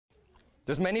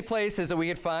There's many places that we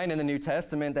could find in the New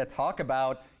Testament that talk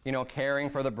about, caring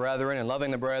for the brethren and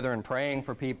loving the brethren, praying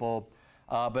for people.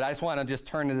 But I just want to just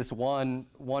turn to this one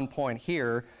point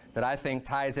here that I think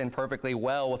ties in perfectly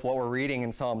well with what we're reading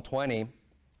in Psalm 20.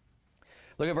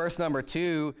 Look at verse number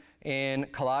 2 in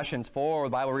Colossians 4, where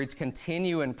the Bible reads,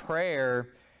 "Continue in prayer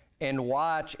and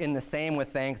watch in the same with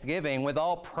thanksgiving, with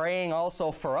all praying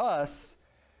also for us,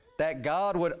 that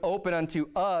God would open unto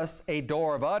us a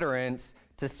door of utterance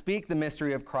to speak the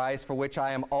mystery of Christ, for which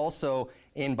I am also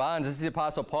in bonds." This is the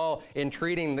Apostle Paul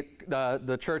entreating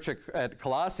the church at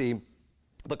Colossae,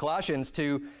 the Colossians,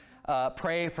 to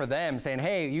pray for them, saying,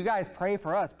 hey, you guys pray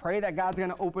for us. Pray that God's going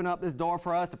to open up this door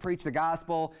for us to preach the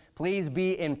gospel. Please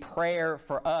be in prayer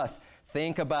for us.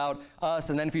 Think about us.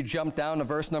 And then if you jump down to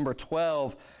verse number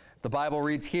 12, the Bible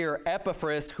reads here,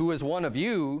 "Epaphras, who is one of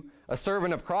you, a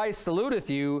servant of Christ, saluteth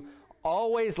you,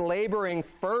 always laboring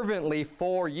fervently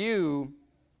for you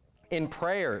in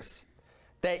prayers,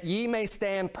 that ye may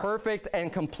stand perfect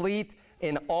and complete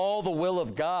in all the will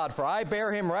of God. For I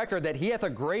bear him record that he hath a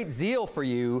great zeal for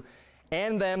you,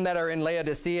 and them that are in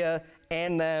Laodicea,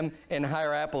 and them in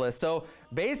Hierapolis." So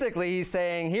basically he's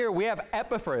saying here, we have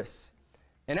Epaphras.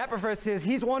 And Epaphras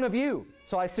he's one of you.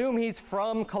 So I assume he's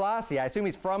from Colossae. I assume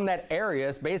he's from that area.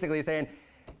 It's basically saying,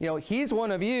 he's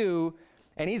one of you,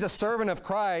 and he's a servant of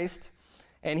Christ,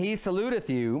 and he saluteth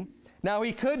you. Now,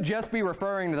 he could just be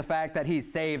referring to the fact that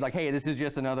he's saved, like, hey, this is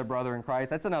just another brother in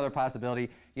Christ. That's another possibility.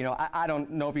 I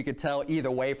don't know if you could tell either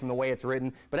way from the way it's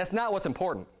written, but that's not what's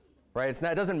important, right?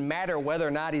 It doesn't matter whether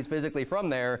or not he's physically from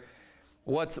there.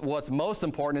 What's most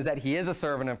important is that he is a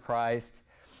servant of Christ,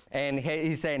 and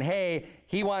he's saying, hey,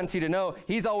 he wants you to know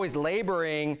he's always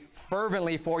laboring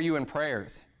fervently for you in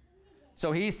prayers.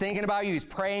 So he's thinking about you, he's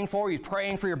praying for you, he's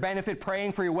praying for your benefit,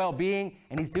 praying for your well-being,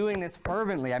 and he's doing this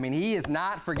fervently. I mean, he is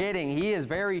not forgetting. He is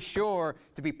very sure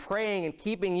to be praying and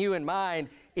keeping you in mind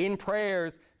in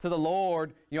prayers to the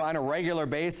Lord, on a regular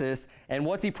basis. And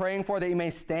what's he praying for? That you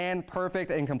may stand perfect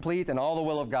and complete in all the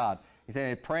will of God. He's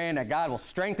saying, praying that God will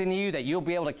strengthen you, that you'll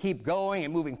be able to keep going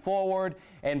and moving forward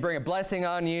and bring a blessing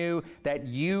on you, that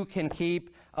you can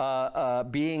keep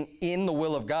being in the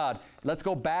will of God. Let's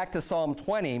go back to Psalm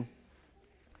 20.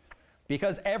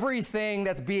 Because everything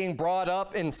that's being brought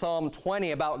up in Psalm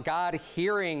 20 about God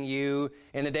hearing you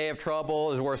in the day of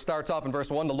trouble is where it starts off in verse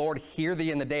 1, the Lord hear thee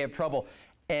in the day of trouble.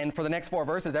 And for the next 4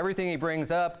 verses, everything he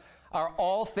brings up are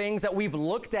all things that we've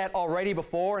looked at already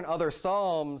before in other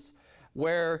Psalms,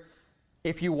 where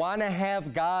if you want to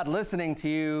have God listening to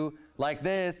you like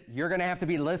this, you're going to have to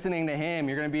be listening to him.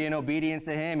 You're going to be in obedience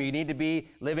to him. You need to be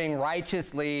living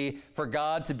righteously for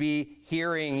God to be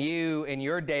hearing you in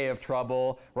your day of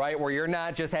trouble, right? Where you're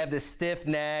not just have this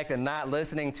stiff-necked and not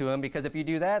listening to him, because if you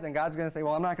do that, then God's going to say,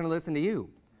 well, I'm not going to listen to you,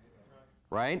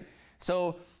 right?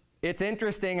 So it's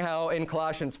interesting how in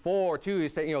Colossians 4, too, you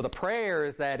say, the prayer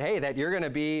is that, hey, that you're going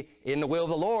to be in the will of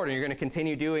the Lord and you're going to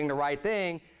continue doing the right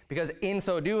thing, because in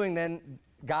so doing, then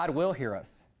God will hear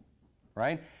us,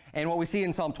 right? And what we see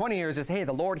in Psalm 20 here is, hey,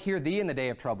 the Lord hear thee in the day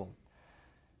of trouble.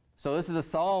 So this is a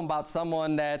psalm about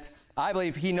someone that I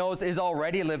believe he knows is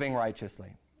already living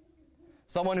righteously.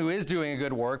 Someone who is doing a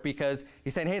good work, because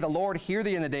he's saying, hey, the Lord hear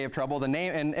thee in the day of trouble. The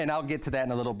name, and I'll get to that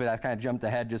in a little bit. I kind of jumped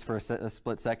ahead just for a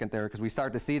split second there, because we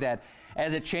start to see that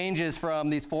as it changes from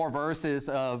these 4 verses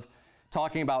of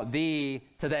talking about thee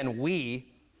to then we,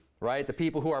 right? The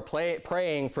people who are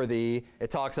praying for thee, it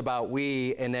talks about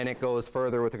we, and then it goes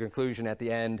further with the conclusion at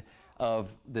the end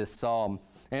of this psalm.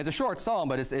 And it's a short psalm,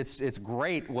 but it's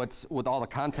great with all the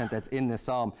content that's in this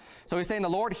psalm. So he's saying, the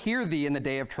Lord hear thee in the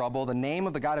day of trouble. The name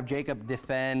of the God of Jacob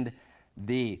defend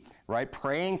thee, right?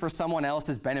 Praying for someone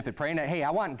else's benefit. Praying that, hey,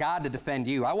 I want God to defend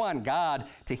you. I want God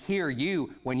to hear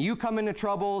you. When you come into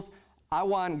troubles, I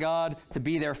want God to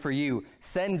be there for you.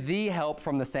 Send thee help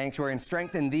from the sanctuary and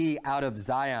strengthen thee out of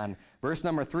Zion. Verse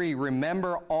number 3,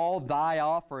 remember all thy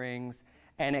offerings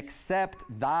and accept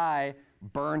thy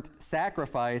burnt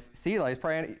sacrifice. Selah. He's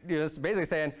praying, basically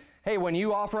saying, hey, when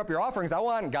you offer up your offerings, I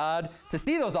want God to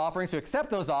see those offerings, to accept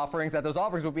those offerings, that those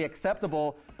offerings will be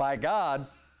acceptable by God.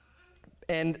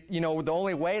 And, the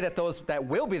only way that that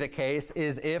will be the case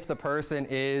is if the person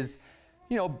is,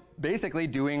 basically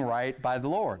doing right by the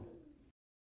Lord.